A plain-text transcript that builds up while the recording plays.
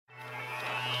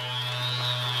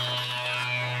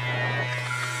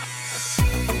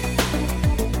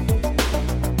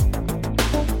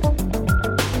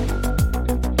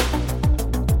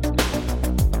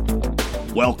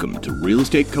Welcome to Real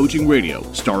Estate Coaching Radio,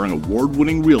 starring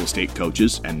award-winning real estate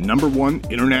coaches and #1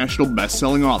 international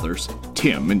best-selling authors,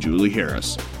 Tim and Julie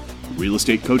Harris. Real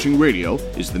Estate Coaching Radio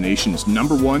is the nation's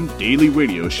 #1 daily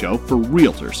radio show for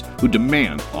realtors who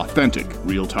demand authentic,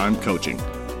 real-time coaching.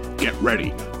 Get ready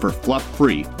for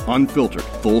fluff-free, unfiltered,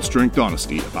 full-strength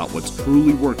honesty about what's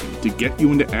truly working to get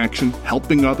you into action,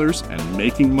 helping others, and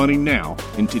making money now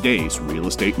in today's real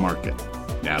estate market.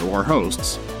 Now to our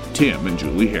hosts, Tim and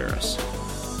Julie Harris.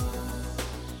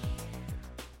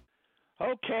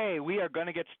 Okay, we are going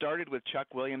to get started with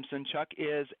Chuck Williamson. Chuck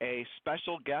is a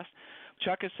special guest.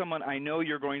 Chuck is someone I know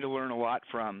you're going to learn a lot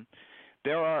from.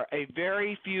 There are a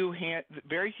very few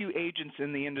agents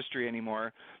in the industry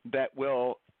anymore that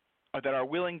are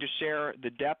willing to share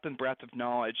the depth and breadth of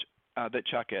knowledge that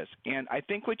Chuck is. And I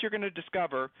think what you're going to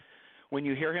discover when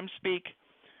you hear him speak,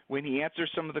 when he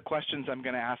answers some of the questions I'm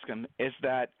going to ask him, is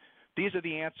that these are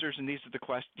the answers and these are the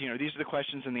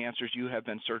questions and the answers you have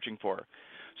been searching for.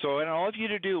 So what I want all of you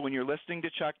to do when you're listening to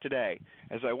Chuck today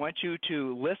is I want you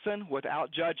to listen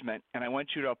without judgment, and I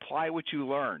want you to apply what you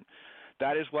learn.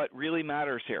 That is what really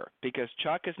matters here, because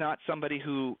Chuck is not somebody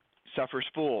who suffers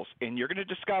fools. And you're going to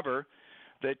discover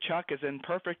that Chuck is in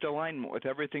perfect alignment with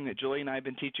everything that Julie and I have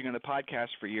been teaching on the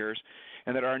podcast for years,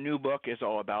 and that our new book is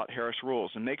all about, Harris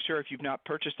Rules. And make sure if you've not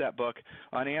purchased that book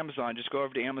on Amazon, just go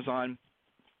over to Amazon,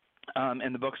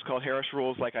 and the book's called Harris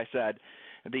Rules, like I said.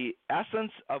 The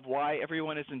essence of why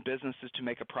everyone is in business is to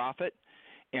make a profit,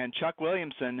 and Chuck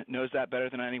Williamson knows that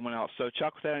better than anyone else. So,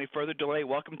 Chuck, without any further delay,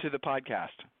 welcome to the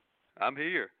podcast. I'm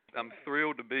here. I'm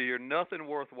thrilled to be here. Nothing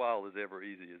worthwhile is ever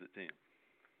easy, is it, Tim?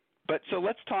 But so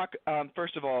let's talk,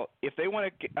 first of all, if they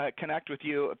want to connect with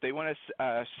you, if they want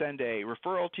to send a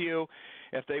referral to you,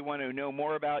 if they want to know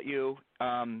more about you,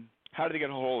 how do they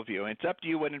get a hold of you? And it's up to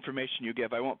you what information you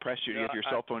give. I won't press you to give your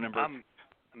cell phone number.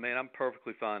 I'm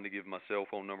perfectly fine to give my cell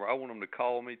phone number. I want them to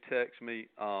call me, text me.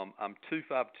 I'm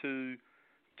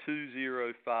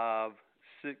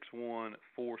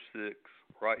 252-205-6146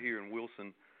 right here in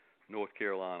Wilson, North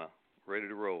Carolina, ready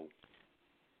to roll.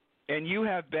 And you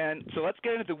have been, so let's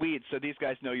get into the weeds so these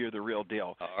guys know you're the real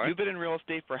deal. All right. You've been in real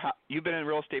estate for how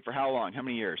long? How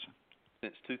many years?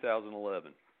 Since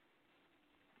 2011.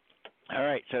 All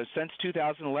right, so since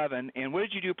 2011. And what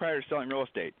did you do prior to selling real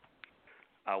estate?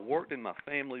 I worked in my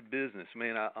family business.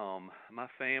 Man, my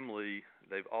family,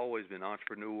 they've always been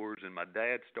entrepreneurs, and my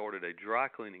dad started a dry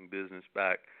cleaning business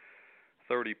back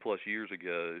 30-plus years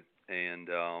ago. And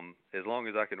as long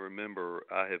as I can remember,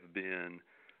 I have been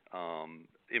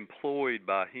employed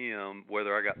by him,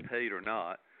 whether I got paid or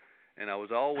not. And I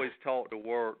was always taught to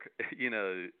work,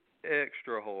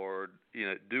 extra hard,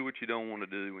 do what you don't want to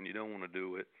do when you don't want to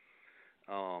do it.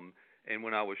 And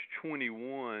when I was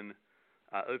 21,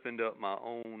 I opened up my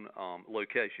own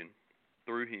location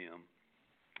through him,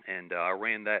 and I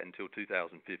ran that until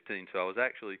 2015. So I was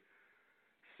actually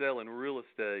selling real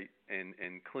estate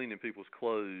and cleaning people's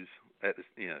clothes at the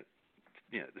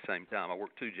the same time. I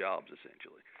worked two jobs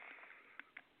essentially.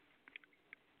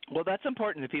 Well, that's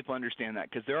important that people understand that,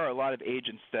 because there are a lot of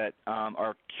agents that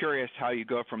are curious how you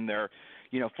go from their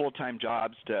full-time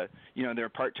jobs to their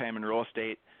part-time in real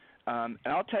estate. And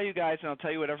I'll tell you guys, and I'll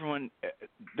tell you what everyone,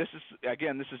 this is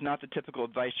not the typical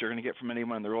advice you're going to get from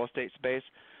anyone in the real estate space.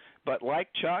 But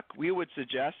like Chuck, we would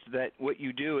suggest that what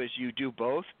you do is you do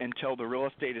both until the real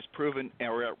estate is proven,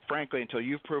 or frankly, until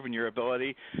you've proven your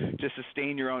ability to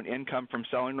sustain your own income from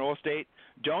selling real estate.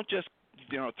 Don't just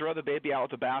throw the baby out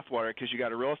with the bathwater because you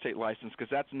got a real estate license, because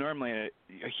that's normally a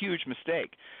huge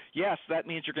mistake. Yes, that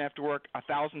means you're going to have to work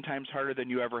 1,000 times harder than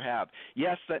you ever have.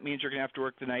 Yes, that means you're going to have to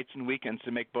work the nights and weekends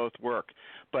to make both work.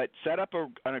 But set up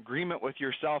an agreement with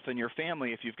yourself and your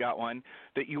family, if you've got one,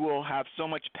 that you will have so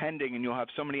much pending and you'll have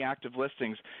so many active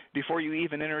listings before you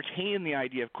even entertain the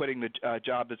idea of quitting the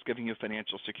job that's giving you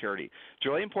financial security. It's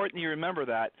really important that you remember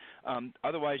that.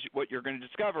 Otherwise, what you're going to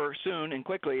discover soon and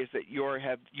quickly is that you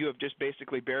have just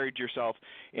basically buried yourself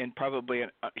in probably a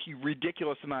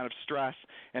ridiculous amount of stress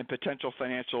and potential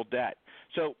financial debt.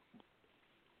 So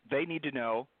they need to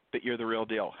know that you're the real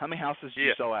deal. How many houses did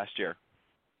you sell last year?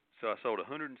 So I sold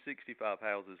 165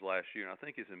 houses last year, and I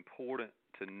think it's important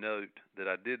to note that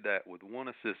I did that with one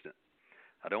assistant.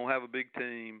 I don't have a big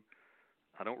team.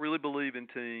 I don't really believe in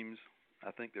teams.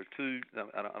 I think I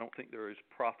don't think they're as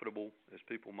profitable as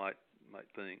people might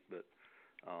think, but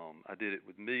I did it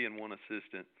with me and one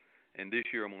assistant. And this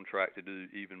year I'm on track to do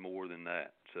even more than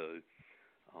that. So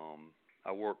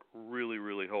I work really,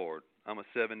 really hard. I'm a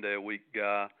 7-day-a-week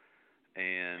guy,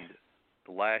 and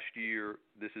last year,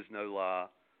 this is no lie,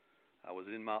 I was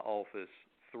in my office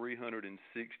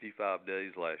 365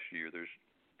 days last year. There's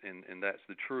and that's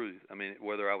the truth. I mean,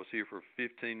 whether I was here for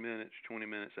 15 minutes, 20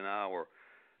 minutes, an hour,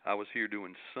 I was here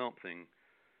doing something,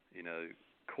 you know,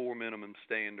 core minimum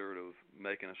standard of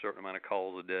making a certain amount of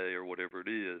calls a day or whatever it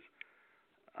is.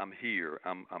 I'm here.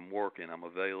 I'm working. I'm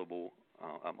available.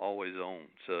 I'm always on.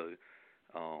 So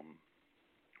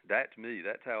that's me.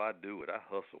 That's how I do it. I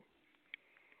hustle.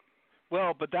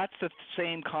 Well, but that's the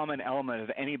same common element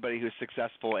of anybody who's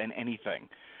successful in anything.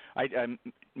 I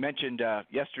mentioned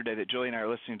yesterday that Julie and I are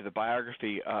listening to the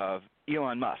biography of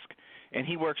Elon Musk, and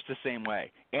he works the same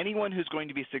way. Anyone who's going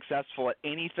to be successful at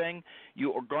anything,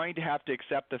 you are going to have to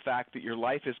accept the fact that your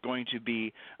life is going to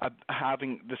be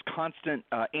having this constant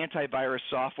antivirus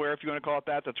software, if you want to call it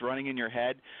that, that's running in your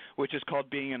head, which is called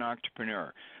being an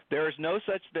entrepreneur. There is no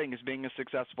such thing as being a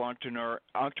successful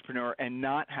entrepreneur and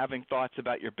not having thoughts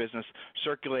about your business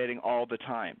circulating all the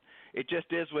time. It just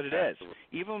is what it is.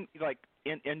 Even like,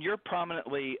 and you're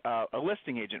prominently a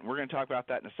listing agent. We're going to talk about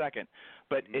that in a second.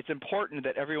 But it's important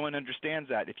that everyone understands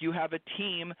that. If you have a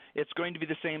team, it's going to be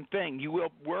the same thing. You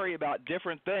will worry about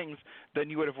different things than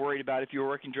you would have worried about if you were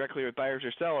working directly with buyers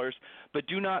or sellers. But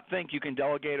do not think you can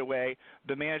delegate away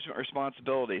the management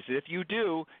responsibilities. If you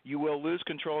do, you will lose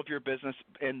control of your business.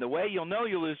 And the way you'll know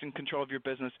you're losing control of your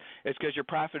business is because your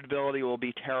profitability will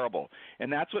be terrible.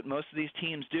 And that's what most of these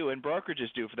teams do, and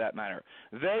brokerages do for that matter.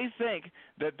 They think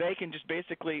that they can just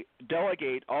basically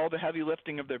delegate all the heavy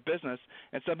lifting of their business,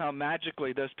 and somehow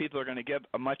magically those people are going to give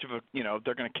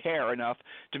they're going to care enough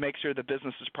to make sure the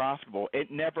business is profitable.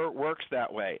 It never works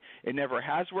that way. It never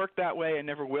has worked that way and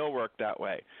never will work that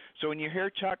way. So when you hear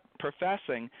Chuck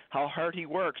professing how hard he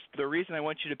works, the reason I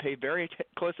want you to pay very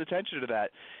close attention to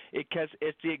that is because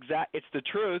it's the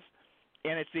truth,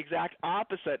 and it's the exact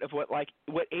opposite of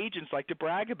what agents like to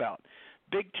brag about.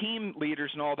 Big team leaders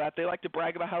and all that, they like to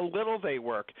brag about how little they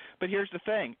work. But here's the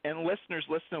thing, and listeners,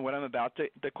 listen to what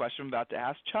the question I'm about to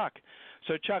ask Chuck.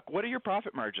 So, Chuck, what are your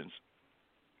profit margins?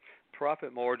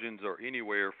 Profit margins are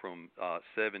anywhere from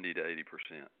 70 to 80%.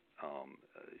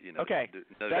 Okay,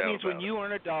 no that means when you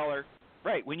earn $1,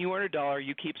 right? When you earn $1,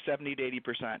 you keep 70 to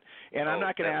 80%. And I'm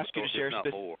not going to ask you to share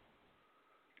specifics.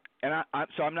 And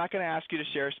so I'm not going to ask you to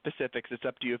share specifics. It's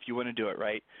up to you if you want to do it,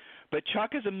 right? But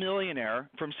Chuck is a millionaire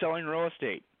from selling real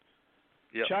estate.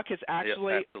 Yep. Chuck has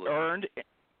actually earned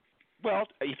 – well,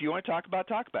 if you want to talk about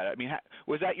it. I mean,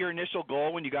 was that your initial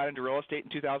goal when you got into real estate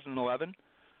in 2011?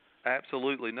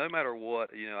 Absolutely. No matter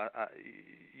what,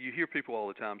 you hear people all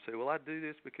the time say, "Well, I do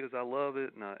this because I love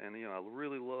it, and I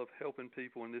really love helping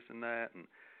people and this and that, and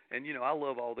I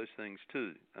love all those things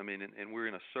too. I mean, and we're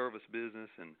in a service business,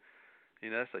 and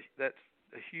that's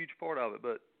a huge part of it.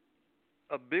 But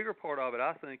a bigger part of it,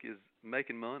 I think, is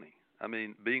making money. I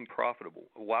mean, being profitable.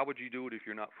 Why would you do it if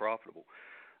you're not profitable?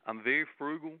 I'm very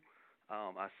frugal.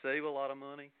 I save a lot of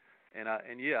money. And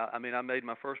I made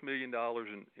my first $1 million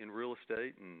in real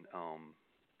estate, and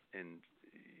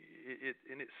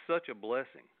it's such a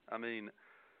blessing. I mean,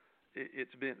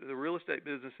 it's been, the real estate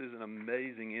business is an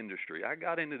amazing industry. I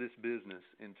got into this business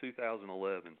in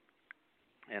 2011,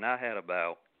 and I had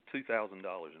about $2,000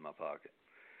 in my pocket,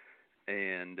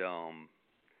 and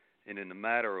in the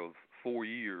matter of 4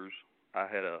 years, I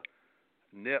had a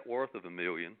net worth of $1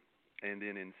 million, and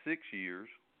then in 6 years,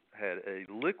 had a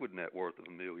liquid net worth of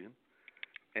 $1 million,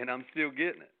 and I'm still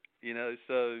getting it.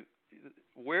 So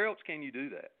where else can you do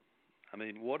that? I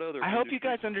mean, what other? I hope you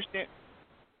guys understand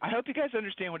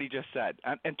what he just said.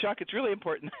 And Chuck, it's really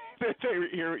important to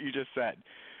hear what you just said.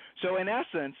 So in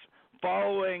essence,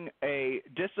 following a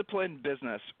disciplined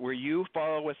business where you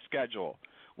follow a schedule,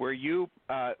 where we're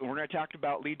going to talk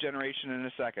about lead generation in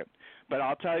a second, but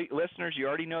I'll tell you, listeners, you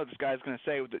already know this guy's going to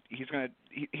say that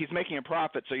he's making a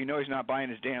profit, so you know he's not buying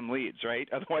his damn leads, right?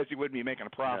 Otherwise, he wouldn't be making a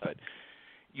profit.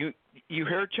 Yeah. You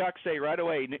heard Chuck say right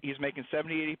away he's making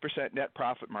 70-80% net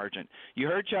profit margin. You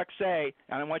heard Chuck say,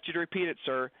 and I want you to repeat it,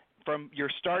 sir, from your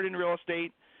start in real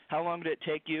estate, how long did it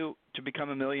take you to become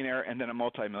a millionaire and then a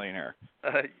multimillionaire?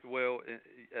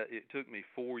 It took me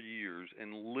 4 years,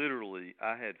 and literally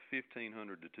I had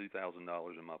 $1,500 to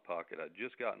 $2,000 in my pocket. I'd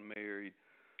just gotten married,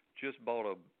 just bought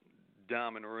a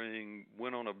diamond ring,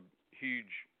 went on a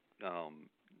huge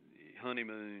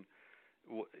honeymoon,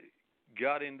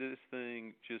 got into this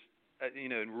thing just,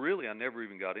 and really I never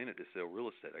even got in it to sell real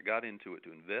estate. I got into it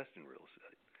to invest in real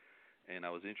estate, and I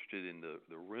was interested in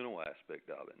the rental aspect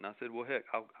of it. And I said, well, heck,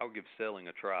 I'll give selling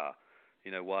a try.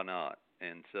 Why not?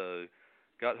 And so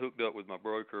got hooked up with my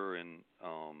broker, and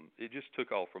it just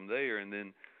took off from there. And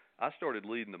then I started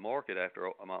leading the market after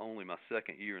only my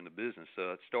second year in the business.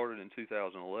 So I started in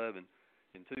 2011.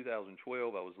 In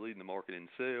 2012, I was leading the market in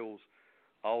sales,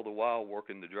 all the while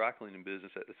working the dry cleaning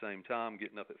business at the same time,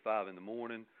 getting up at 5 in the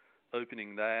morning,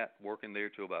 opening that, working there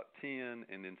till about 10,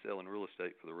 and then selling real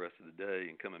estate for the rest of the day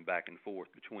and coming back and forth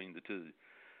between the two.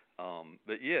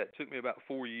 But yeah, it took me about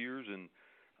 4 years, and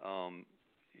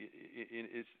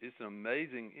it's an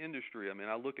amazing industry. I mean,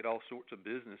 I look at all sorts of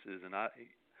businesses, and I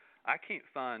can't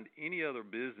find any other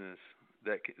business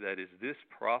that is this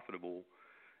profitable,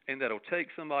 and that'll take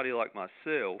somebody like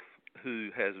myself who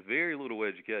has very little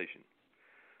education,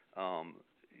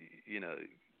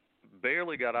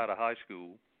 barely got out of high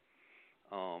school,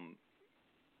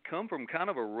 come from kind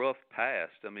of a rough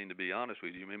past. I mean, to be honest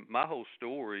with you, I mean, my whole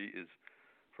story is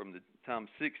from the time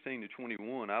 16 to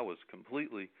 21. I was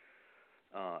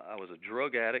I was a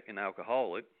drug addict and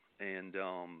alcoholic, and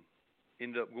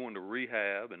ended up going to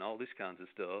rehab and all this kinds of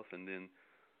stuff, and then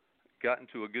got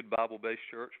into a good Bible-based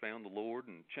church, found the Lord,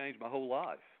 and changed my whole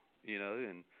life,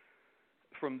 and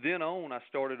from then on, I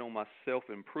started on my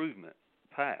self-improvement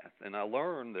path, and I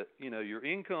learned that, your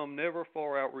income never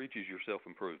far outreaches your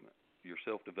self-improvement, your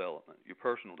self-development, your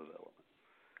personal development.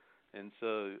 And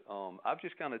so I've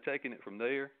just kind of taken it from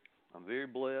there. I'm very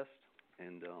blessed,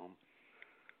 and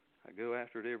I go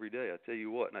after it every day. I tell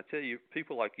you what, and I tell you,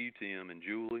 people like you, Tim, and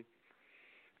Julie,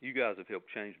 you guys have helped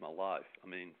change my life. I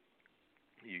mean,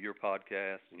 your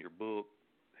podcast and your book,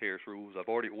 Harris Rules, I've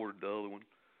already ordered the other one.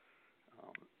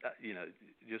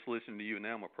 Just listening to you, and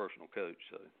now I'm a personal coach,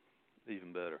 so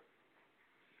even better.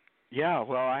 Yeah,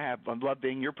 well, I love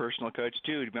being your personal coach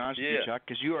too, to be honest with you, Chuck,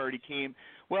 because you already came.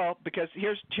 Well, because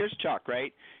here's Chuck,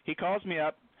 right? He calls me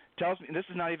up, tells me, and this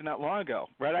is not even that long ago,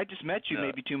 right? I just met you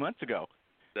maybe 2 months ago.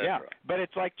 That's yeah, right. But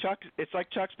it's like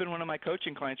Chuck's been one of my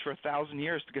coaching clients for 1,000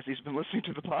 years because he's been listening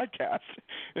to the podcast,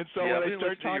 and so when I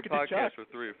start talking to Chuck, I've been listening to your podcast for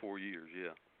 3 or 4 years,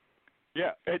 yeah.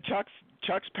 Yeah, and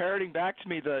Chuck's parroting back to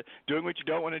me the doing what you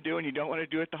don't want to do and you don't want to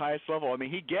do at the highest level. I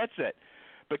mean, he gets it.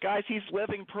 But guys, he's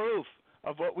living proof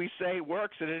of what we say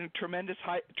works at a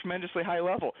tremendously high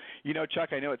level.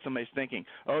 Chuck, I know what somebody's thinking.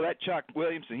 Oh, that Chuck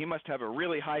Williamson, he must have a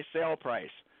really high sale price.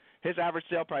 His average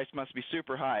sale price must be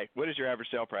super high. What is your average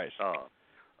sale price?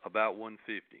 About $150,000.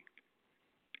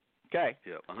 Okay.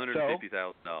 Yeah,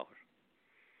 $150,000.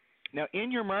 Now,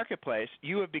 in your marketplace,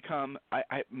 you have become,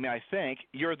 I think,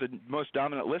 you're the most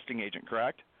dominant listing agent,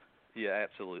 correct? Yeah,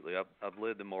 absolutely. I've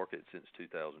led the market since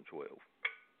 2012.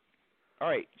 All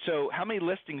right. So how many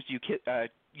listings do you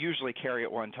usually carry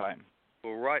at one time?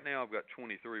 Well, right now I've got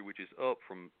 23, which is up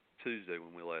from Tuesday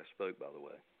when we last spoke, by the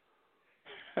way.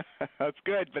 That's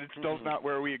good, but it's still not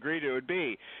where we agreed it would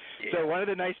be. Yeah. So one of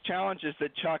the nice challenges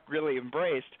that Chuck really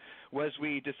embraced was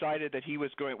we decided that he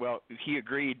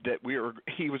agreed that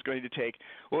he was going to take,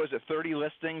 30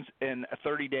 listings in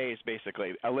 30 days,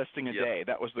 basically, a listing a day.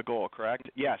 That was the goal, correct?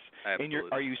 Yes. Absolutely.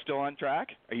 And are you still on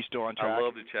track? Are you still on track? I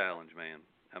love the challenge, man.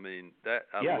 I mean, I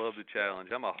love the challenge.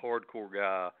 I'm a hardcore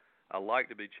guy. I like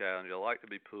to be challenged. I like to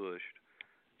be pushed.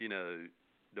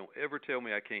 Don't ever tell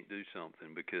me I can't do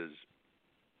something because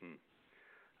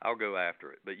I'll go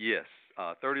after it. But yes,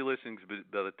 30 listings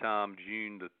by the time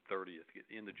June the 30th,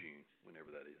 end of June,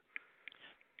 whenever that is.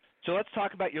 So let's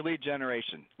talk about your lead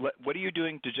generation. What are you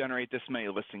doing to generate this many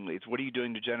listing leads? What are you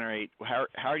doing to generate?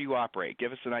 How do you operate?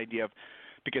 Give us an idea of.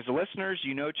 Because the listeners,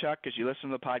 Chuck, because you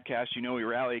listen to the podcast, we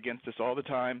rally against this all the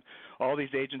time. All these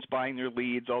agents buying their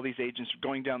leads, all these agents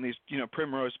going down these,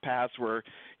 primrose paths where,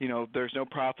 there's no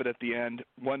profit at the end,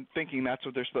 one thinking that's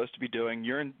what they're supposed to be doing.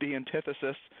 You're in the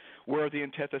antithesis. We're the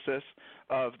antithesis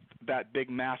of that big,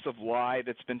 massive lie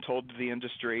that's been told to the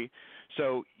industry.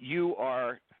 So you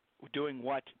are doing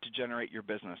what to generate your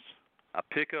business? I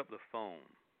pick up the phone.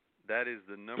 That is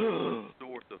the number one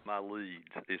source of my leads,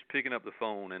 is picking up the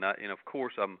phone. And of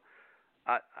course,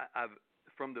 I've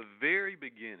from the very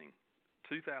beginning,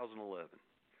 2011,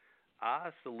 I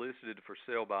solicited for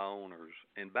sale by owners.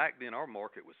 And back then, our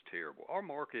market was terrible. Our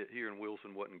market here in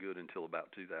Wilson wasn't good until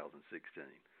about 2016.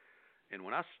 And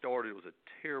when I started, it was a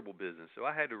terrible business. So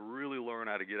I had to really learn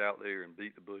how to get out there and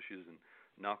beat the bushes and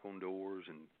knock on doors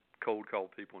and cold call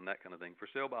people and that kind of thing. For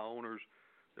sale by owners,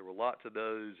 there were lots of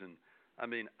those. And I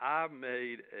mean, I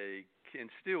made and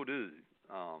still do,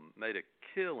 made a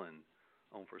killing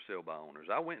on for sale by owners.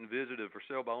 I went and visited a for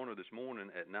sale by owner this morning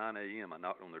at 9 a.m. I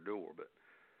knocked on their door. But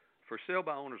for sale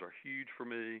by owners are huge for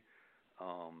me.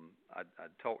 I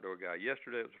talked to a guy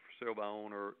yesterday. It was a for sale by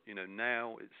owner.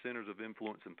 Now it's centers of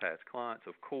influence and past clients.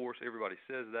 Of course, everybody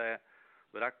says that,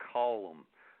 but I call them.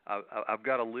 I've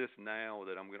got a list now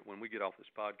that when we get off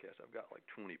this podcast, I've got like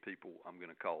 20 people I'm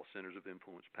going to call centers of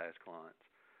influence, past clients.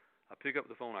 I pick up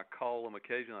the phone, I call them.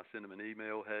 Occasionally I send them an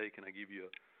email, hey, can I give you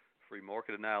a free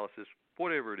market analysis,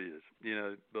 whatever it is,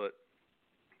 But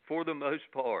for the most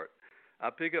part, I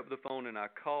pick up the phone and I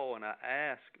call and I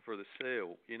ask for the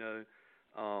sale.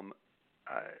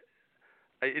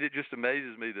 it just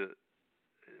amazes me that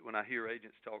when I hear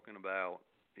agents talking about,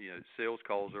 sales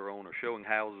calls they're on or showing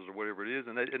houses or whatever it is,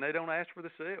 and they don't ask for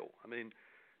the sale. I mean,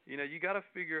 you got to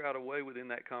figure out a way within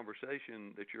that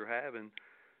conversation that you're having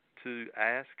to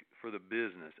ask for the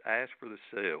business, ask for the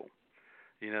sale.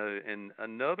 And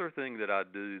another thing that I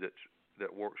do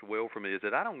that works well for me is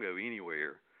that I don't go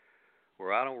anywhere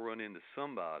where I don't run into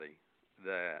somebody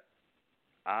that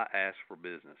I ask for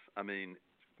business. I mean,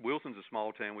 Wilson's a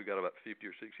small town. We've got about 50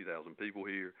 or 60,000 people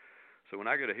here. So when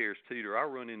I go to Harris Teeter, I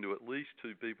run into at least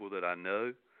two people that I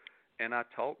know, and I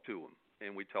talk to them.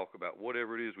 And we talk about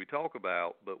whatever it is we talk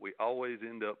about, but we always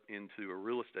end up into a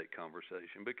real estate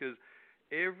conversation because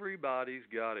everybody's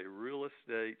got a real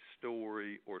estate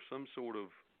story or some sort of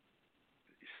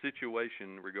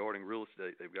situation regarding real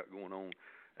estate they've got going on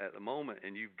at the moment,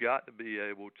 and you've got to be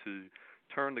able to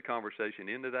turn the conversation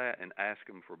into that and ask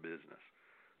them for business.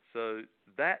 So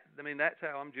that's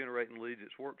how I'm generating leads.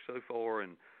 It's worked so far,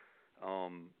 and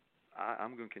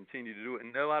I'm going to continue to do it.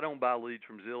 And no, I don't buy leads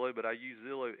from Zillow, but I use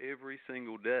Zillow every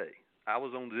single day. I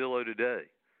was on Zillow today.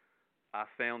 I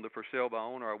found the for sale by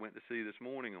owner I went to see this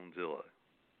morning on Zillow.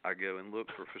 I go and look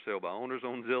for sale by owners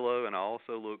on Zillow, and I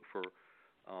also look for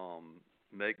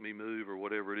Make Me Move or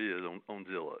whatever it is on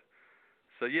Zillow.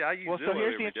 So, yeah, I use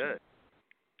Zillow every day.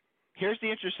 Here's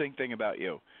the interesting thing about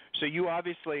you. So you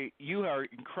are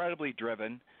incredibly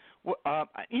driven. I'm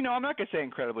not going to say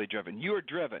incredibly driven. You are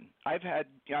driven.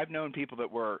 I've known people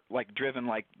that were driven,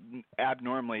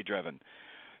 abnormally driven.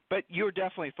 But you're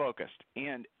definitely focused,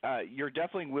 and you're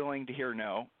definitely willing to hear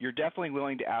no. You're definitely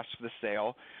willing to ask for the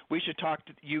sale. We should talk.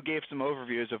 You gave some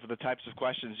overviews of the types of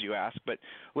questions you ask, but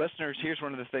listeners, here's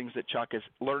one of the things that Chuck is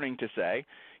learning to say.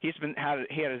 He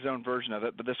had his own version of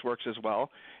it, but this works as well.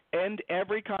 End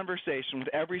every conversation with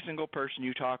every single person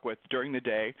you talk with during the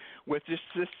day with just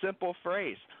this simple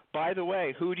phrase. By the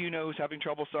way, who do you know who's having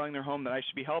trouble selling their home that I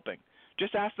should be helping?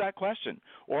 Just ask that question.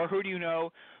 Or who do you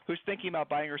know who's thinking about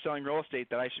buying or selling real estate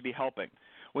that I should be helping?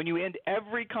 When you end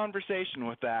every conversation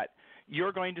with that,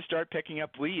 you're going to start picking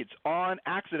up leads on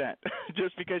accident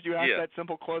just because you asked that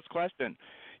simple closed question.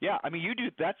 Yeah, I mean, you do.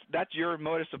 That's your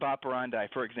modus operandi,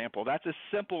 for example. That's as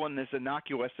simple and as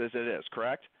innocuous as it is,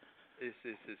 correct? It's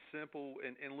as simple,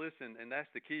 and listen, and that's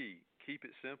the key. Keep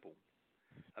it simple.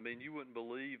 I mean, you wouldn't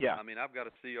believe. Yeah. I mean, I've got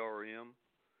a CRM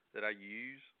that I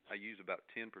use. I use about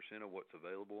 10% of what's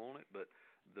available on it, but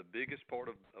the biggest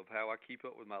part of how I keep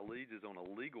up with my leads is on a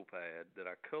legal pad that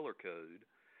I color code,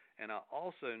 and I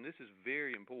also, and this is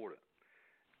very important,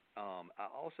 I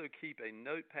also keep a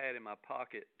notepad in my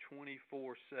pocket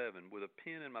 24/7 with a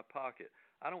pen in my pocket.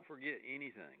 I don't forget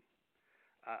anything.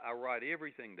 I write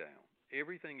everything down.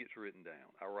 Everything gets written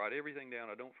down. I write everything down.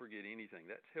 I don't forget anything.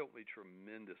 That's helped me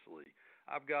tremendously.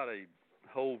 I've got a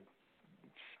whole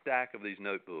stack of these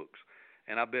notebooks,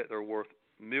 and I bet they're worth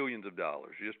millions of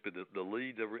dollars just for the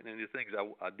leads I've written into things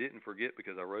I didn't forget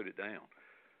because I wrote it down.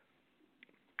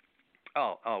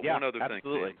 Yeah, one other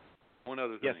absolutely. thing. One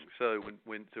other Yes. thing. So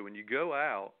when you go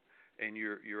out and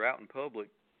you're out in public,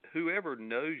 whoever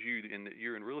knows you and that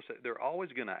you're in real estate, they're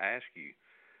always going to ask you,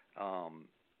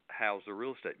 how's the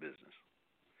real estate business?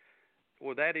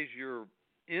 Well, that is your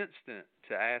instant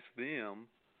to ask them,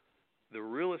 the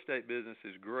real estate business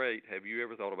is great. Have you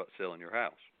ever thought about selling your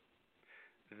house?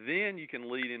 Then you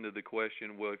can lead into the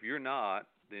question, well, if you're not,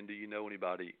 then do you know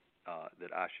anybody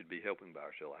that I should be helping buy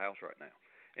or sell a house right now?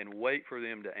 And wait for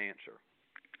them to answer.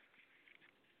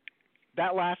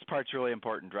 That last part's really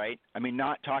important, right? I mean,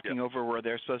 not talking over where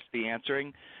they're supposed to be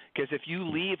answering, because if you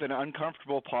leave an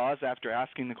uncomfortable pause after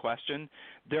asking the question,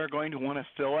 they're going to want to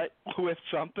fill it with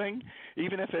something,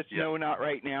 even if it's no, not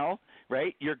right now,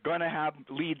 right? You're going to have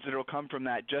leads that will come from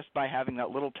that just by having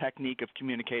that little technique of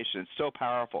communication. It's so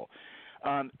powerful.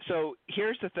 So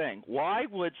here's the thing. Why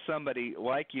would somebody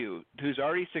like you, who's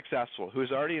already successful,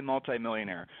 who's already a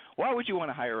multimillionaire, why would you want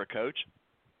to hire a coach?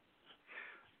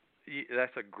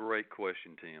 That's a great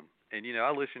question, Tim. And, I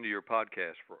listened to your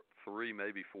podcast for 3,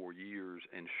 maybe 4 years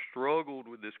and struggled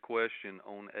with this question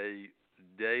on a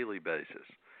daily basis.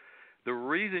 The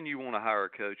reason you want to hire a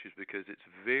coach is because it's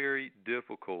very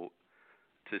difficult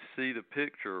to see the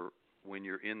picture when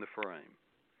you're in the frame.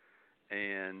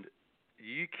 And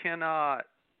you can't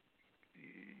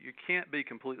be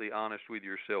completely honest with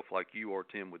yourself like you are,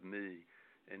 Tim, with me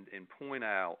and point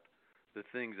out the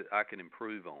things that I can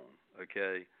improve on,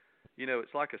 okay?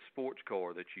 It's like a sports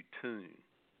car that you tune.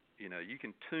 You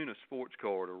can tune a sports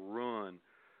car to run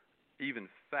even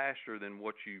faster than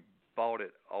what you bought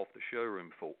it off the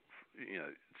showroom for,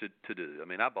 to do. I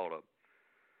mean, I bought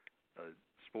a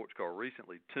sports car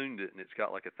recently, tuned it, and it's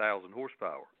got like 1,000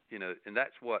 horsepower. And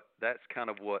that's kind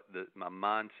of what my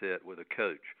mindset with a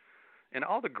coach. And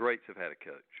all the greats have had a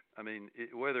coach. I mean,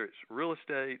 whether it's real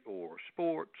estate or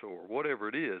sports or whatever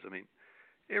it is, I mean,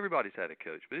 everybody's had a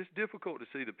coach. But it's difficult to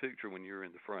see the picture when you're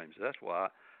in the frame. So that's why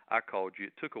I called you.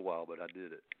 It took a while, but I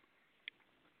did it.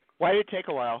 Why did it take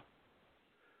a while?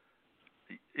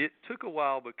 It took a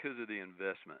while because of the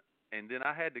investment. And then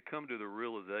I had to come to the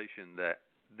realization that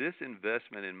this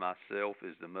investment in myself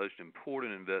is the most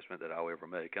important investment that I'll ever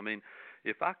make. I mean,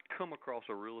 if I come across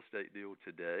a real estate deal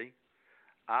today,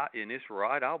 and it's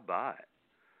right, I'll buy it.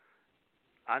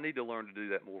 I need to learn to do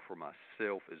that more for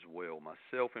myself as well, my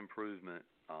self-improvement,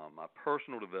 my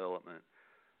personal development.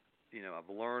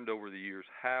 I've learned over the years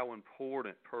how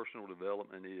important personal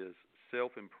development is,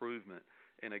 self-improvement.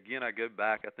 And again, I go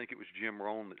back, I think it was Jim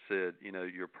Rohn that said,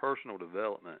 your personal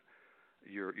development,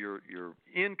 your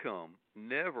income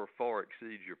never far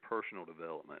exceeds your personal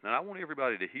development. And I want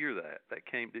everybody to hear that. That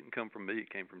didn't come from me, it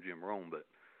came from Jim Rohn, but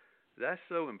that's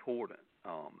so important.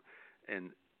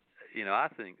 And I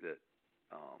think that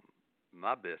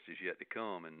my best is yet to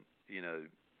come. And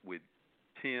with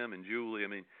Tim and Julie, I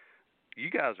mean, you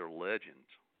guys are legends.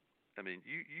 I mean,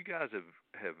 you guys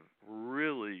have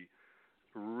really,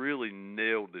 really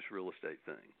nailed this real estate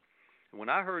thing. And when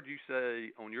I heard you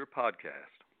say on your podcast,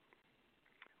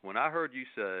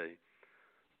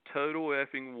 total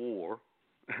effing war,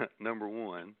 number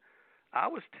one, I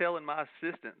was telling my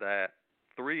assistant that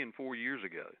 3 and 4 years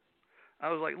ago.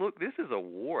 I was like, look, this is a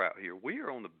war out here. We are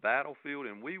on the battlefield,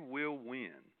 and we will win.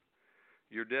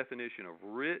 Your definition of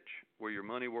rich, where your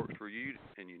money works for you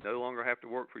and you no longer have to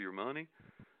work for your money,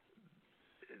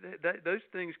 those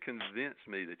things convinced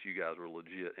me that you guys were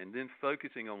legit. And then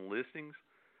focusing on listings,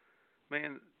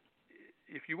 man,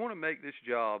 if you want to make this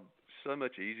job so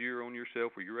much easier on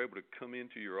yourself, where you're able to come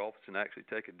into your office and actually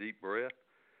take a deep breath,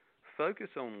 focus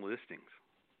on listings.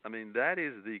 I mean, that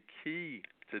is the key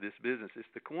to this business. It's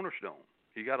the cornerstone.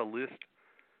 You got to list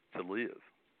to live.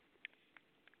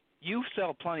 You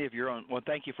sell plenty of your own. Well,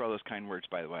 thank you for all those kind words,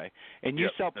 by the way. And you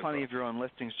sell plenty of your own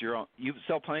listings to your own. You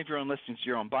sell plenty of your own listings to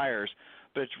your own buyers.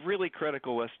 But it's really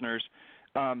critical, listeners,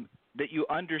 that you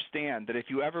understand that if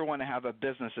you ever want to have a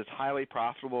business that's highly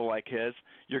profitable like his,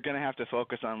 you're going to have to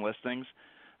focus on listings.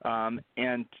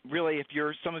 And really, if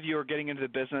some of you are getting into the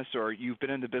business, or you've been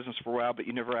in the business for a while but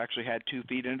you never actually had 2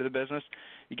 feet into the business,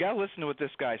 you got to listen to what this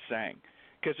guy's saying,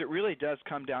 because it really does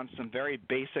come down to some very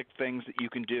basic things that you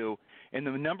can do. And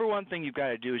the number one thing you've got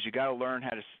to do is you got to learn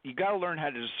how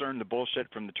to discern the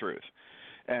bullshit from the truth.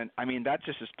 And I mean, that's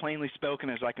just as plainly spoken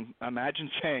as I can imagine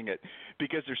saying it,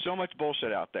 because there's so much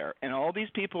bullshit out there. And all these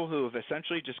people who have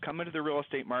essentially just come into the real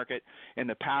estate market in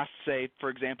the past, say, for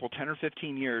example, 10 or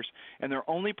 15 years, and their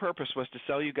only purpose was to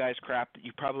sell you guys crap that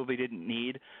you probably didn't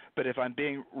need. But if I'm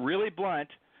being really blunt,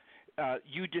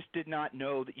 you just did not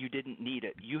know that you didn't need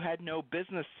it. You had no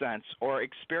business sense or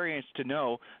experience to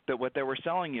know that what they were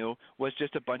selling you was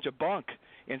just a bunch of bunk,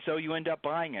 and so you end up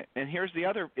buying it. And here's the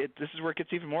other, this is where it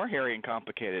gets even more hairy and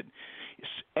complicated.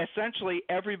 Essentially,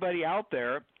 everybody out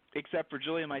there, except for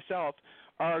Julie and myself,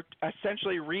 are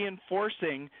essentially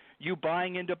reinforcing you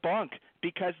buying into bunk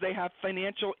because they have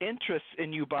financial interests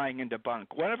in you buying into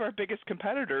bunk. One of our biggest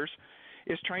competitors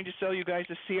is trying to sell you guys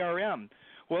a CRM.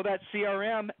 Well, that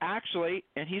CRM actually,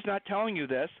 and he's not telling you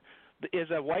this, is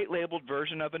a white-labeled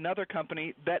version of another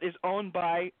company that is owned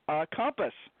by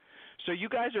Compass. So you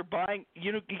guys are buying,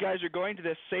 you guys are going to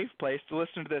this safe place to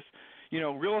listen to this,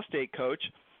 real estate coach,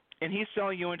 and he's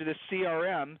selling you into this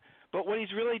CRM. But what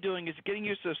he's really doing is getting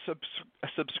you to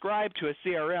subscribe to a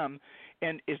CRM.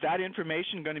 And is that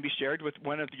information going to be shared with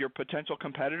one of your potential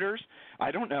competitors?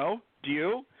 I don't know. Do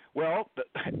you? Well,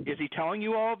 is he telling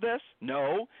you all of this?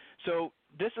 No. So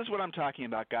this is what I'm talking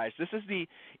about, guys. This is the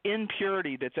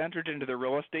impurity that's entered into the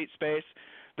real estate space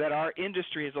that our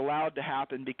industry has allowed to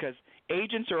happen, because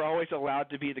agents are always allowed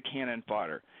to be the cannon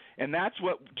fodder. And that's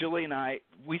what Julie and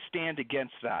we stand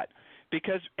against that.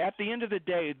 Because at the end of the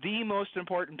day, the most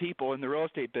important people in the real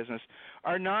estate business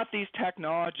are not these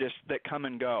technologists that come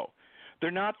and go.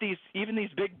 They're not even these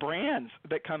big brands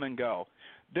that come and go.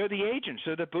 They're the agents.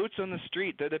 They're the boots on the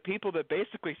street. They're the people that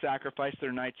basically sacrifice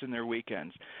their nights and their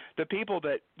weekends. The people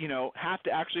that, have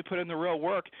to actually put in the real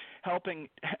work helping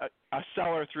a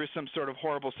seller through some sort of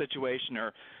horrible situation,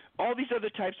 or all these other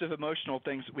types of emotional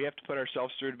things that we have to put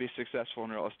ourselves through to be successful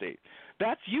in real estate.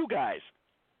 That's you guys.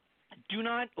 Do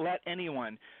not let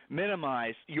anyone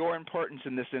minimize your importance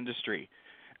in this industry.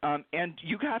 And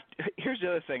here's the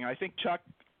other thing. I think, Chuck,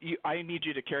 I need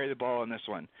you to carry the ball on this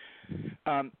one.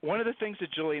 One of the things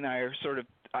that Julie and I are sort of,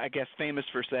 I guess, famous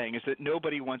for saying is that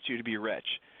nobody wants you to be rich.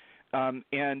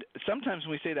 And sometimes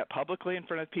when we say that publicly in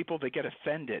front of people, they get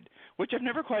offended, which I've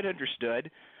never quite understood,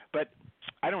 but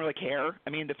I don't really care. I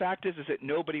mean, the fact is that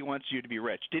nobody wants you to be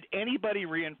rich. Did anybody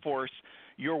reinforce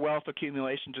your wealth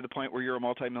accumulation to the point where you're a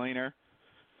multimillionaire?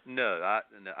 No,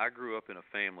 I grew up in a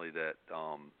family that,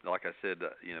 like I said,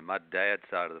 my dad's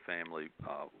side of the family,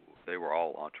 they were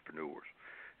all entrepreneurs.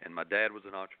 And my dad was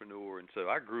an entrepreneur, and so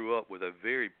I grew up with a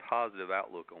very positive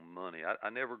outlook on money. I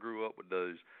never grew up with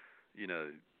those,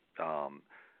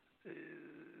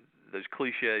 those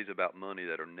cliches about money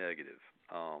that are negative.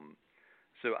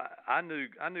 So I knew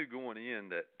going in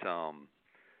that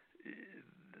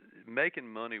making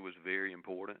money was very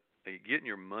important. Getting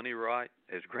your money right,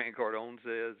 as Grant Cardone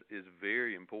says, is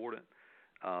very important,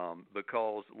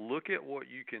 because look at what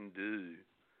you can do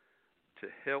to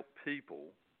help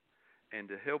people and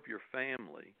to help your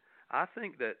family. I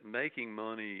think that making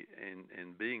money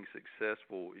and being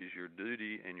successful is your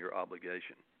duty and your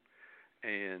obligation.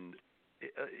 And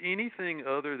anything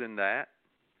other than that,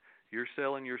 you're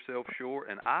selling yourself short,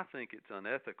 and I think it's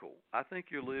unethical. I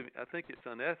think it's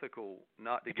unethical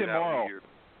not to get out here.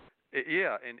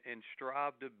 Yeah, and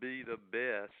strive to be the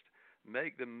best.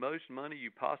 Make the most money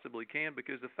you possibly can,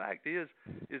 because the fact is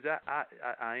that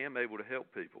I am able to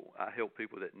help people. I help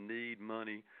people that need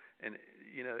money, and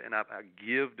I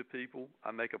give to people.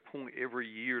 I make a point every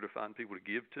year to find people to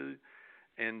give to,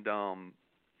 and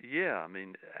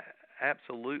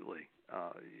absolutely.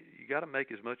 You got to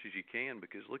make as much as you can,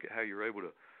 because look at how you're able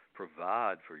to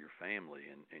provide for your family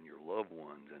and your loved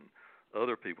ones and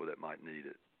other people that might need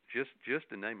it. Just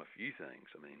to name a few things.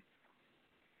 I mean,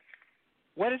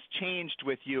 what has changed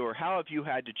with you, or how have you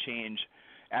had to change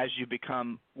as you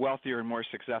become wealthier and more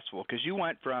successful? Because you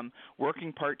went from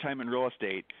working part-time in real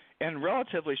estate in a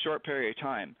relatively short period of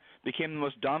time, became the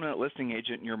most dominant listing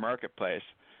agent in your marketplace.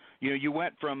 You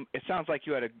went from, it sounds like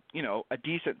you had a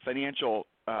decent financial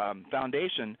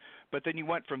foundation, but then you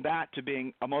went from that to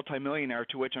being a multimillionaire,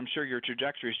 to which I'm sure your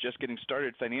trajectory is just getting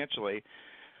started financially.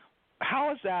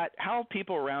 How have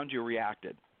people around you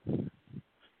reacted?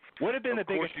 What have been the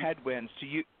biggest headwinds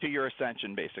to your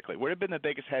ascension, basically? What have been the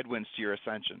biggest headwinds to your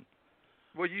ascension?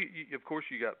 Well, you of course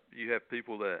you have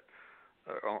people that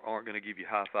aren't going to give you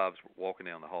high fives walking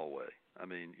down the hallway. I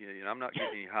mean, I'm not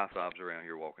getting any high fives around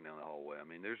here walking down the hallway. I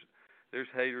mean, there's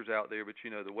haters out there, but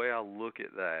the way I look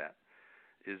at that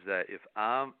is that if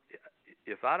I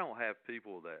don't have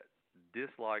people that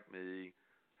dislike me,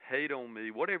 hate on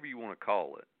me, whatever you want to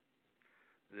call it,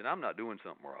 then I'm not doing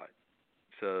something right.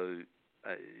 So,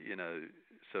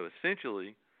 so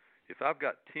essentially, if I've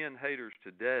got 10 haters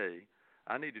today,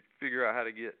 I need to figure out how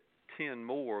to get 10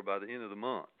 more by the end of the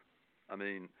month. I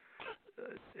mean,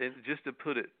 and just to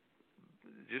put it,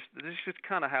 this is just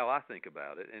kind of how I think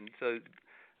about it. And so,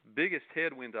 biggest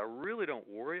headwinds, I really don't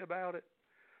worry about it.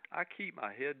 I keep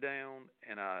my head down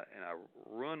and I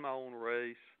run my own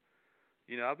race.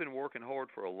 I've been working hard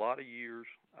for a lot of years.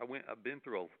 I've been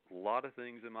through a lot of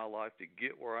things in my life to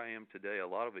get where I am today. A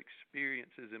lot of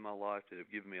experiences in my life that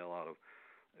have given me a lot of,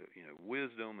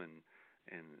 wisdom and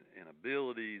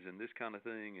abilities and this kind of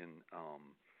thing, and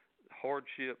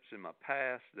hardships in my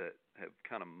past that have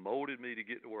kind of molded me to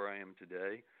get to where I am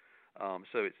today.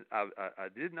 So I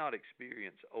did not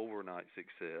experience overnight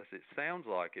success. It sounds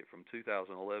like it from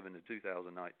 2011 to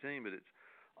 2019, but it's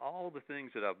all the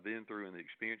things that I've been through and the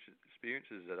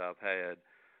experiences that I've had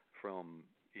from,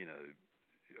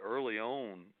 early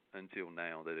on until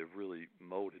now that have really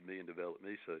molded me and developed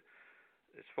me. So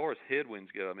as far as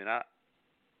headwinds go, I mean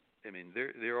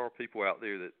there are people out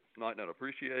there that might not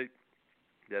appreciate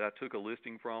that I took a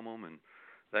listing from them and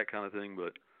that kind of thing,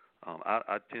 but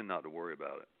I tend not to worry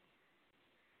about it.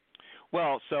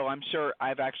 Well, so I'm sure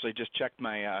I've actually just checked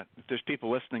my if there's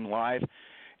people listening live.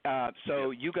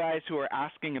 So you guys who are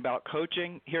asking about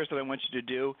coaching, here's what I want you to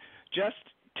do.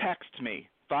 Just text me,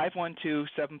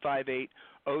 512-758-0206,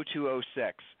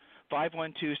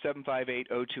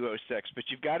 512-758-0206. But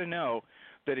you've got to know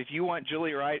that if you want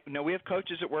Julie or I, we have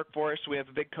coaches that work for us. We have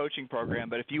a big coaching program.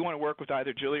 But if you want to work with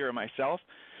either Julie or myself,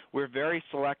 we're very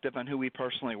selective on who we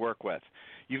personally work with.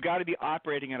 You've got to be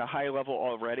operating at a high level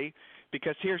already,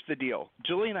 because here's the deal.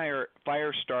 Julie and I are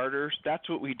fire starters. That's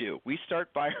what we do. We start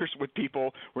fires with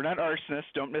people. We're not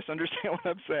arsonists. Don't misunderstand what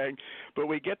I'm saying. But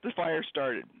we get the fire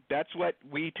started. That's what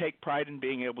we take pride in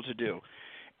being able to do.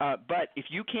 But if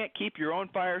you can't keep your own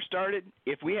fire started,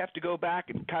 if we have to go back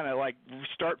and kind of like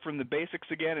start from the basics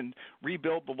again and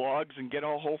rebuild the logs and get a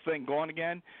whole thing going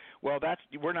again, well,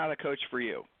 we're not a coach for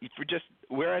you.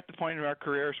 We're at the point in our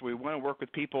careers where we want to work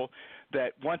with people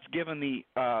that once given the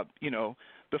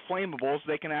the flamables,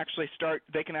 they can actually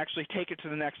take it to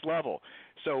the next level.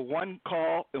 So one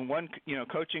call and one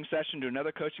coaching session to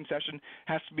another coaching session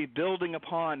has to be building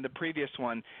upon the previous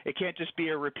one. It can't just be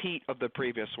a repeat of the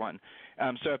previous one.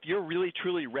 So if you're really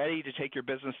truly ready to take your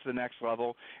business to the next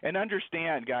level, and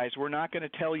understand, guys, we're not going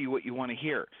to tell you what you want to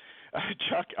hear.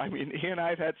 Chuck, he and I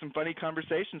have had some funny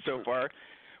conversations so far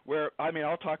where,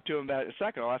 I'll talk to him about it in a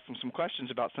second. I'll ask him some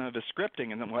questions about some of his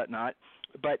scripting and whatnot.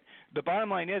 But the bottom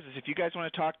line is if you guys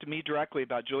want to talk to me directly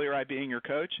about Julie or I being your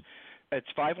coach, it's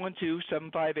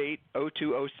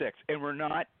 512-758-0206. And we're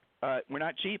not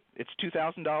cheap. It's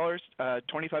 $2,000,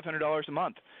 $2,500 a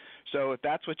month. So if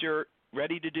that's what you're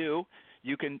ready to do,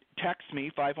 you can text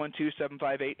me,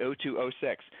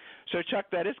 512-758-0206. So, Chuck,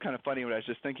 that is kind of funny what I was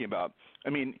just thinking about.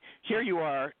 Here you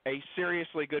are, a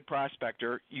seriously good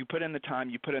prospector. You put in the time,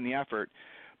 you put in the effort.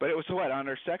 But it was on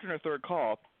our second or third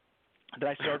call that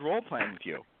I started role-playing with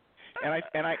you. And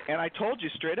I told you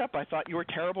straight up I thought you were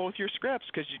terrible with your scripts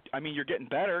because, you're getting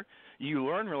better. You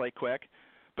learn really quick.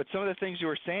 But some of the things you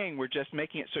were saying were just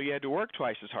making it so you had to work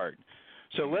twice as hard.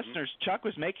 So listeners, Chuck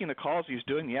was making the calls. He was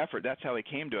doing the effort. That's how he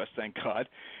came to us, thank God.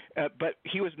 But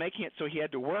he was making it so he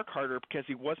had to work harder because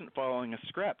he wasn't following a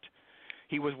script.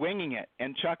 He was winging it.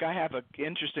 And, Chuck, I have an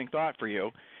interesting thought for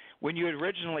you. When you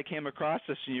originally came across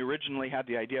this and you originally had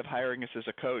the idea of hiring us as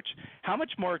a coach, how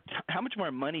much more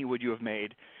money would you have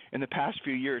made in the past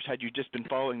few years had you just been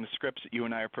following the scripts that you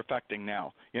and I are perfecting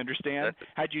now? You understand?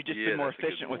 Had you just been more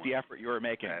efficient with the effort you were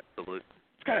making? Absolutely.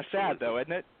 It's kind of sad, though,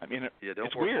 isn't it?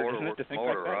 It's weird, isn't it, to think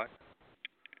like that? Right?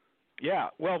 Yeah.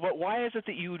 Well, but why is it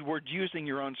that you were using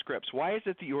your own scripts? Why is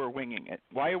it that you were winging it?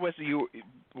 Why was you?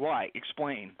 Why?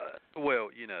 Explain.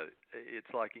 Well,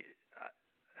 it's like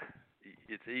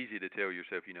it's easy to tell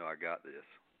yourself, I got this.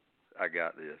 I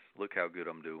got this. Look how good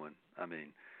I'm doing.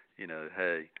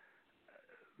 Hey,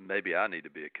 maybe I need to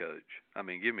be a coach.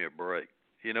 Give me a break.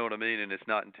 You know what I mean? And it's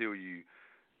not until you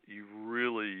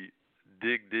really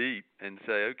dig deep and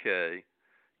say, okay,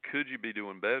 could you be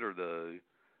doing better though?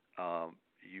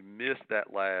 You missed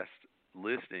that last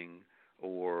listing,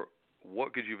 or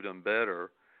what could you have done better?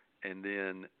 And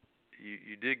then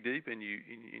you dig deep and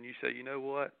you say, you know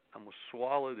what? I'm going to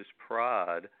swallow this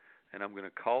pride, and I'm going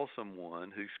to call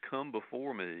someone who's come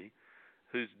before me,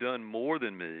 who's done more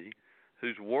than me,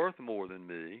 who's worth more than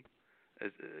me,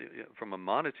 from a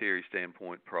monetary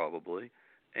standpoint probably,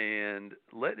 and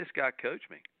let this guy coach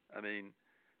me.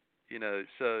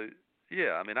 So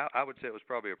yeah, I would say it was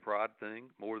probably a pride thing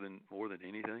more than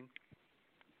anything.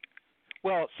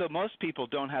 Well, so most people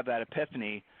don't have that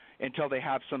epiphany until they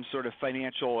have some sort of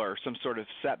financial or some sort of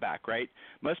setback, right?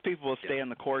 Most people will stay on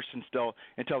the course until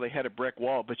they hit a brick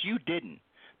wall, but you didn't.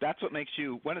 That's what makes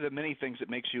you one of the many things that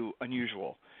makes you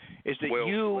unusual, is that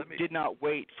you did not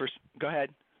wait for. Go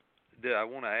ahead. I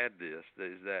want to add this: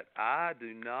 is that I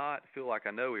do not feel like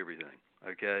I know everything.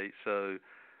 Okay, so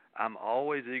I'm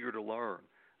always eager to learn.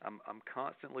 I'm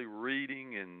constantly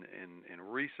reading and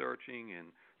researching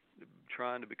and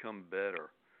trying to become better,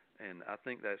 and I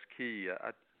think that's key.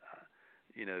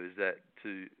 Is that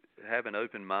to have an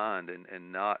open mind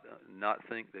and not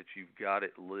think that you've got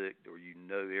it licked or you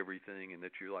know everything and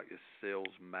that you're like this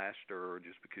sales master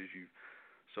just because you've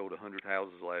sold 100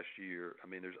 houses last year.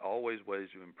 There's always ways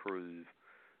to improve,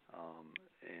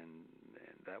 and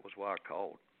that was why I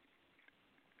called.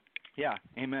 Yeah,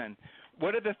 amen.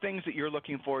 What are the things that you're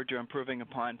looking forward to improving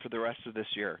upon for the rest of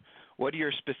this year? What are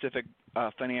your specific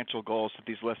financial goals that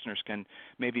these listeners can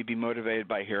maybe be motivated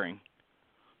by hearing?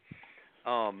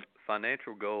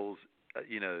 Financial goals,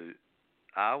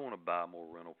 I want to buy more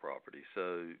rental property.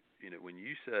 So, when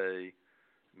you say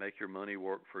make your money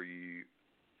work for you,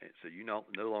 so you no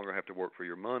longer have to work for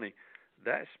your money,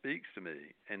 that speaks to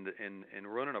me. And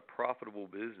running a profitable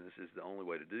business is the only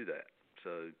way to do that.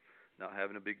 So, not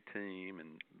having a big team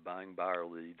and buying buyer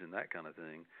leads and that kind of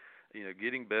thing,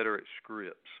 getting better at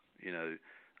scripts,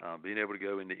 being able to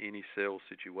go into any sales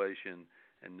situation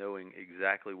and knowing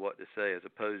exactly what to say as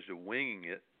opposed to winging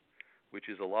it, which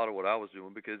is a lot of what I was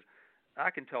doing, because I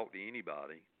can talk to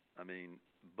anybody,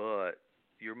 but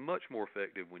you're much more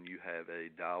effective when you have a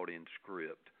dialed-in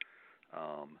script.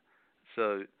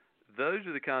 So those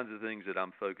are the kinds of things that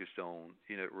I'm focused on.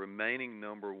 Remaining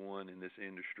number one in this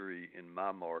industry in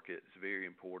my market is very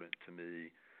important to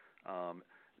me.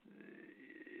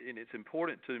 And it's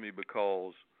important to me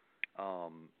because, I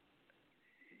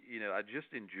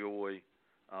just enjoy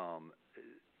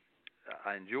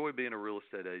I enjoy being a real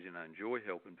estate agent. I enjoy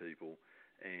helping people.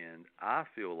 And I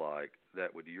feel like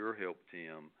that with your help,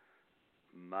 Tim,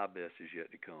 my best is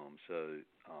yet to come. So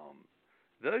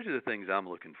those are the things I'm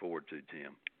looking forward to,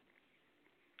 Tim.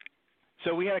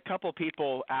 So we had a couple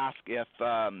people ask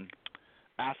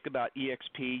about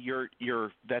EXP.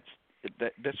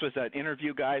 This was an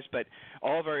interview, guys, but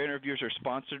all of our interviews are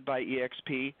sponsored by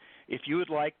EXP. If you would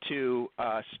like to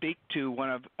speak to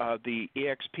one of the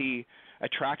EXP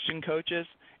attraction coaches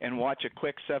and watch a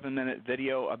quick 7-minute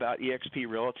video about EXP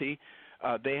Realty,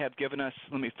 they have given us,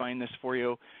 let me find this for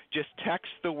you, just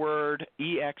text the word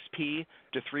EXP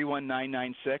to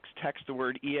 31996, text the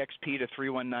word EXP to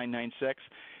 31996,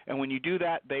 and when you do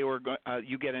that,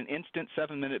 you get an instant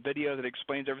 7-minute video that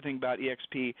explains everything about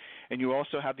EXP, and you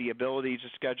also have the ability to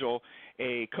schedule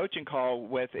a coaching call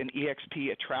with an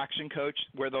EXP attraction coach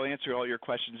where they'll answer all your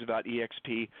questions about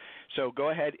EXP. So go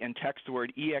ahead and text the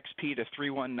word EXP to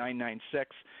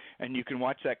 31996, and you can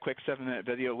watch that quick 7-minute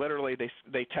video. Literally,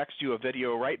 they text you a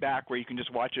video right back where you can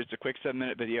just watch it. It's a quick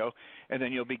 7-minute video, and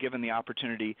then you'll be given the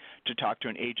opportunity to talk to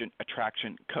an agent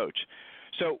attraction coach.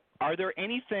 So are there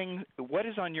anything, what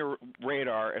is on your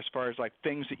radar as far as like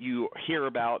things that you hear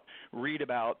about, read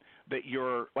about, that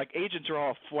you're, like agents are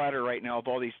all flutter right now of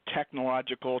all these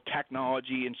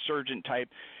technology, insurgent type.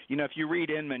 You know, if you read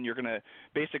Inman, you're going to,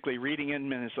 basically reading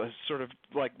Inman is a sort of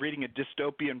like reading a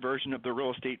dystopian version of the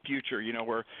real estate future, you know,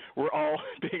 where we're all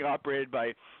being operated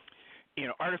by, you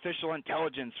know, artificial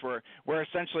intelligence. We're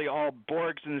essentially all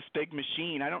Borgs in this big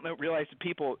machine. I don't think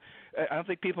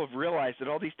people have realized that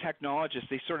all these technologists,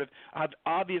 they sort of have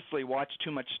obviously watched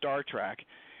too much Star Trek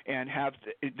and have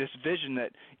this vision that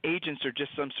agents are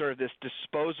just some sort of this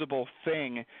disposable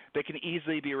thing that can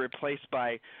easily be replaced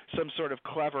by some sort of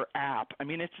clever app. I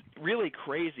mean, it's really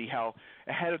crazy how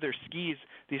ahead of their skis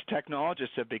these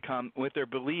technologists have become with their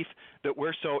belief that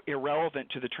we're so irrelevant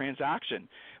to the transaction.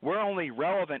 We're only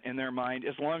relevant in their mind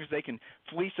as long as they can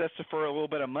fleece us for a little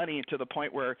bit of money to the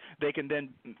point where they can then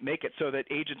make it so that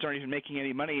agents aren't even making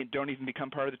any money and don't even become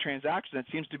part of the transaction. It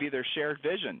seems to be their shared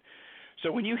vision.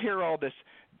 So when you hear all this,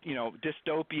 you know,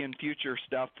 dystopian future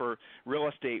stuff for real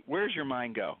estate, where's your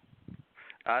mind go?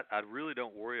 I really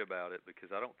don't worry about it because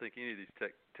I don't think any of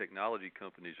these technology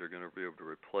companies are going to be able to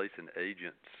replace an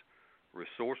agent's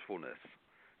resourcefulness.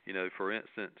 You know, for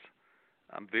instance,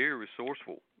 I'm very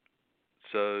resourceful.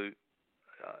 So,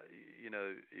 you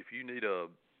know, if you need a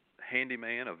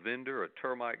handyman, a vendor, a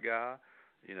termite guy,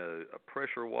 you know, a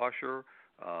pressure washer,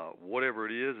 whatever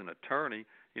it is, an attorney,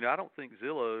 you know, I don't think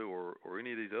Zillow or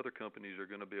any of these other companies are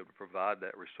going to be able to provide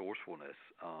that resourcefulness,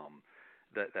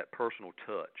 that personal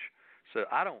touch. So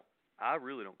I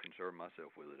really don't concern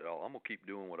myself with it at all. I'm gonna keep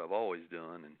doing what I've always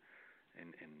done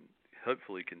and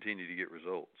hopefully continue to get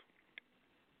results.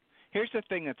 Here's the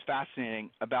thing that's fascinating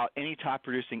about any top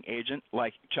producing agent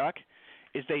like Chuck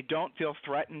is they don't feel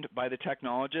threatened by the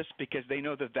technologists because they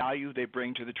know the value they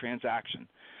bring to the transaction.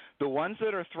 The ones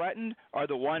that are threatened are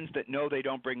the ones that know they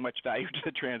don't bring much value to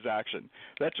the transaction.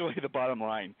 That's really the bottom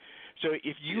line. So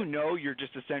if you know you're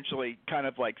just essentially kind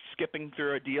of like skipping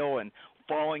through a deal and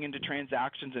falling into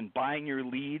transactions and buying your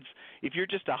leads, if you're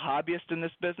just a hobbyist in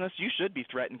this business, you should be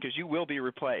threatened because you will be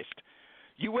replaced.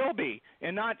 You will be,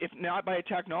 and if not by a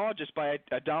technologist, by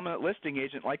a dominant listing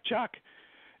agent like Chuck.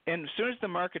 And as soon as the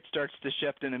market starts to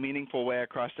shift in a meaningful way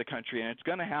across the country, and it's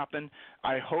going to happen,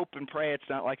 I hope and pray it's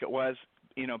not like it was,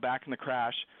 you know, back in the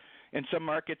crash. In some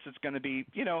markets, it's going to be,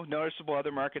 you know, noticeable.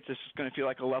 Other markets, it's just going to feel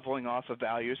like a leveling off of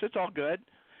values. It's all good.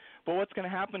 But what's going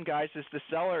to happen, guys, is the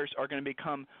sellers are going to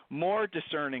become more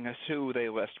discerning as to who they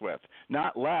list with,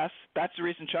 not less. That's the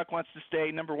reason Chuck wants to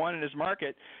stay number one in his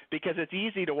market, because it's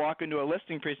easy to walk into a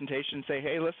listing presentation and say,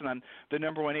 hey, listen, I'm the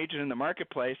number one agent in the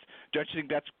marketplace. Don't you think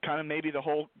that's kind of maybe the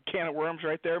whole can of worms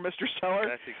right there, Mr. Seller?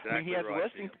 That's exactly I mean, he has right. a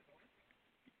listing.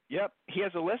 Yep, he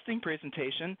has a listing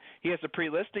presentation. He has a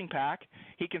pre-listing pack.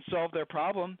 He can solve their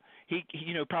problem. He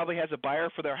you know, probably has a buyer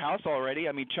for their house already.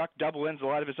 I mean, Chuck double-ins a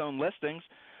lot of his own listings.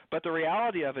 But the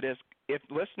reality of it is, if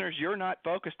listeners, you're not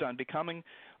focused on becoming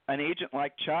an agent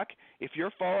like Chuck, if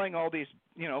you're following all these,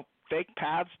 you know, fake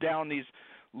paths down these,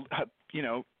 you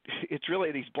know, it's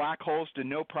really these black holes to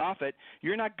no profit,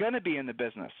 you're not going to be in the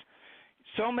business.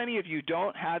 So many of you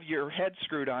don't have your head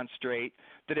screwed on straight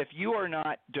that if you are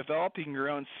not developing your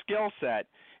own skill set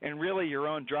and really your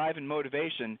own drive and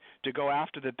motivation to go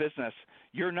after the business,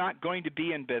 you're not going to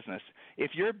be in business.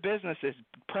 If your business is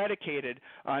predicated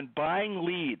on buying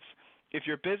leads, if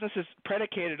your business is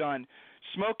predicated on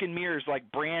smoke and mirrors like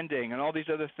branding and all these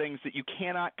other things that you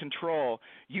cannot control,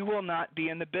 you will not be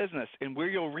in the business. And where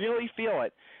you'll really feel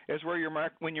it is where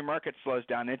when your market slows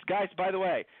down. And it's, guys, by the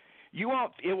way,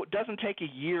 it doesn't take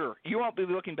a year. You won't be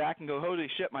looking back and go, holy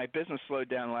shit, my business slowed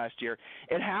down last year.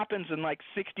 It happens in like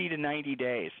 60 to 90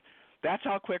 days. That's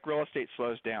how quick real estate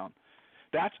slows down.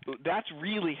 That's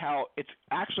really how it's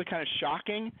actually kind of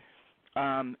shocking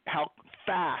how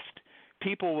fast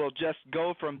people will just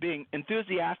go from being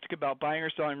enthusiastic about buying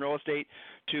or selling real estate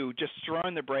to just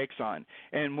throwing the brakes on.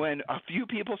 And when a few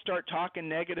people start talking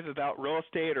negative about real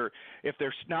estate, or if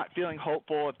they're not feeling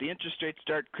hopeful, if the interest rates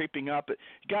start creeping up,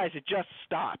 guys, it just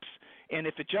stops. And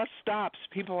if it just stops,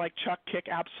 people like Chuck kick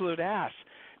absolute ass.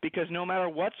 Because no matter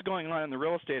what's going on in the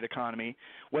real estate economy,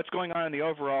 what's going on in the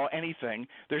overall anything,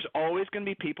 there's always going to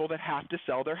be people that have to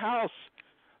sell their house.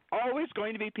 Always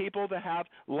going to be people that have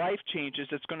life changes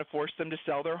that's going to force them to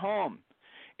sell their home.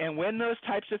 And when those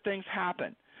types of things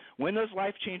happen, when those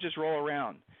life changes roll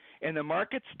around, and the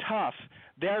market's tough,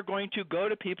 they're going to go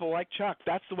to people like Chuck.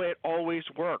 That's the way it always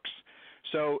works.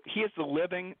 So he is the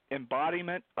living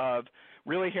embodiment of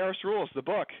Really Harris Rules, the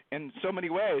book, in so many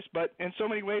ways. But in so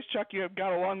many ways, Chuck, you have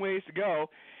got a long ways to go.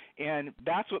 And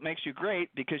that's what makes you great,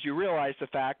 because you realize the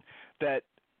fact that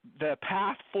the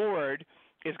path forward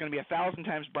is going to be 1,000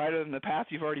 times brighter than the path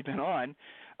you've already been on.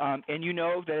 And you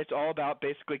know that it's all about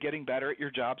basically getting better at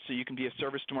your job so you can be of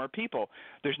service to more people.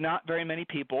 There's not very many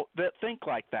people that think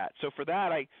like that. So for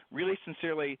that, I really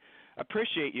sincerely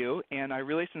appreciate you, and I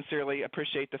really sincerely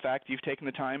appreciate the fact that you've taken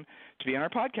the time to be on our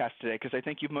podcast today, because I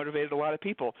think you've motivated a lot of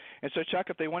people. And so, Chuck,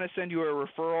 if they want to send you a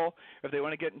referral, if they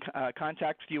want to get in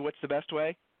contact with you, what's the best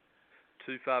way?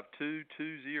 252-205-6146.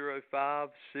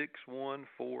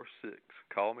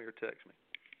 Call me or text me.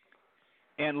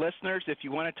 And listeners, if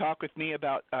you want to talk with me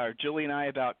about, Julie and I,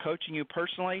 about coaching you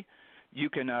personally, you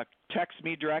can text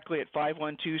me directly at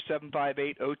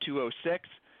 512-758-0206.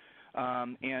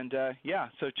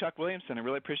 So Chuck Williamson, I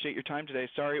really appreciate your time today.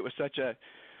 Sorry it was such a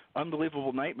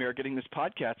unbelievable nightmare getting this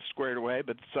podcast squared away,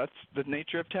 but that's the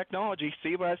nature of technology.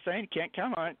 See what I was saying? Can't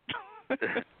count on it.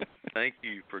 Thank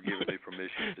you for giving me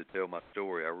permission to tell my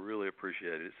story. I really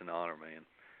appreciate it. It's an honor, man,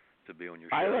 to be on your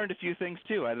show. I learned a few things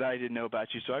too that I didn't know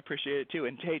about you, so I appreciate it too.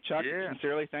 And hey, Chuck,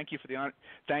 sincerely, thank you for the honor.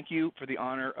 Thank you for the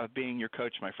honor of being your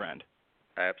coach, my friend.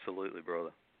 Absolutely,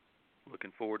 brother.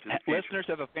 Looking forward to the future. Listeners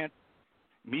have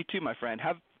me too, my friend.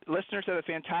 Listeners have a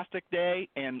fantastic day,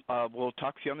 and we'll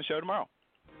talk to you on the show tomorrow.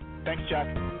 Thanks, Chuck.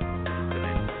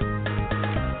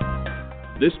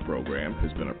 This program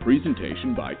has been a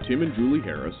presentation by Tim and Julie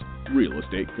Harris, Real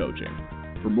Estate Coaching.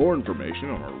 For more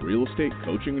information on our real estate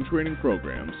coaching and training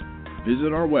programs,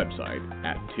 visit our website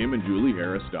at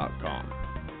timandjulieharris.com.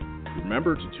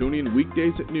 Remember to tune in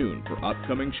weekdays at noon for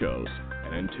upcoming shows.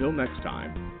 And until next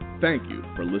time, thank you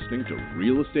for listening to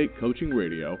Real Estate Coaching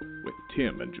Radio with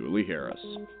Tim and Julie Harris.